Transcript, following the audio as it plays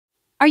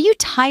Are you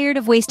tired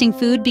of wasting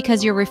food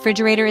because your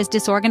refrigerator is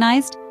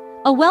disorganized?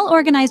 A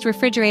well-organized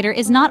refrigerator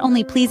is not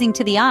only pleasing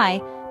to the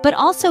eye, but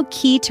also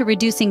key to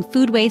reducing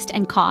food waste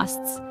and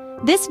costs.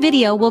 This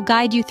video will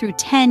guide you through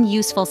 10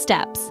 useful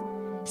steps.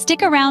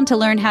 Stick around to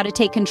learn how to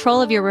take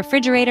control of your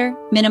refrigerator,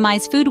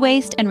 minimize food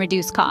waste, and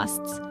reduce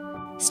costs.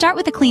 Start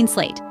with a clean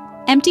slate.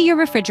 Empty your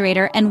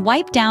refrigerator and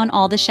wipe down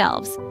all the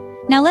shelves.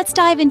 Now let's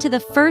dive into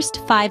the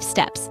first 5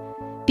 steps.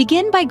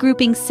 Begin by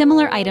grouping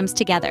similar items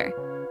together.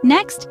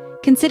 Next,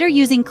 consider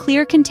using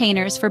clear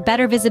containers for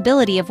better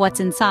visibility of what's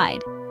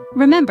inside.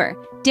 Remember,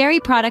 dairy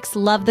products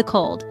love the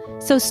cold,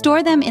 so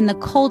store them in the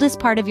coldest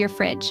part of your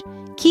fridge.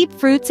 Keep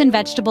fruits and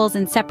vegetables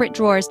in separate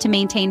drawers to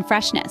maintain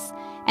freshness.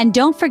 And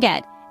don't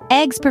forget,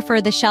 eggs prefer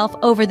the shelf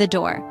over the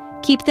door.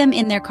 Keep them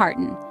in their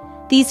carton.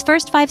 These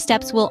first 5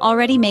 steps will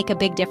already make a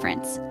big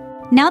difference.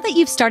 Now that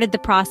you've started the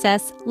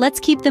process, let's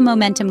keep the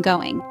momentum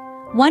going.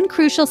 One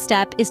crucial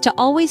step is to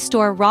always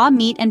store raw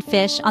meat and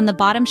fish on the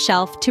bottom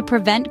shelf to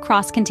prevent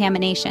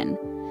cross-contamination.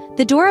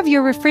 The door of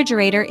your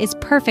refrigerator is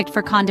perfect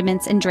for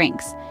condiments and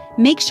drinks.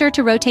 Make sure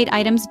to rotate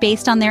items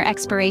based on their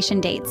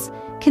expiration dates.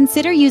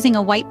 Consider using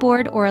a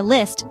whiteboard or a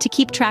list to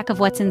keep track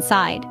of what's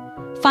inside.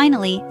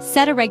 Finally,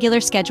 set a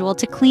regular schedule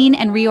to clean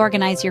and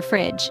reorganize your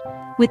fridge.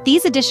 With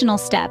these additional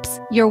steps,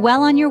 you're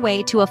well on your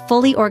way to a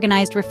fully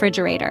organized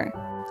refrigerator.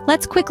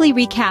 Let's quickly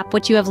recap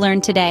what you have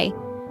learned today.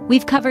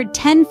 We've covered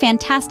 10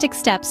 fantastic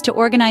steps to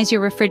organize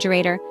your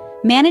refrigerator,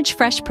 manage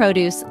fresh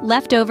produce,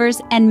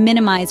 leftovers, and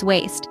minimize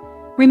waste.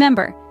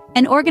 Remember,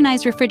 an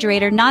organized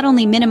refrigerator not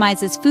only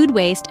minimizes food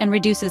waste and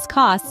reduces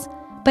costs,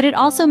 but it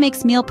also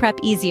makes meal prep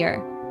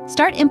easier.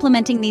 Start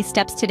implementing these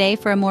steps today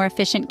for a more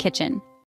efficient kitchen.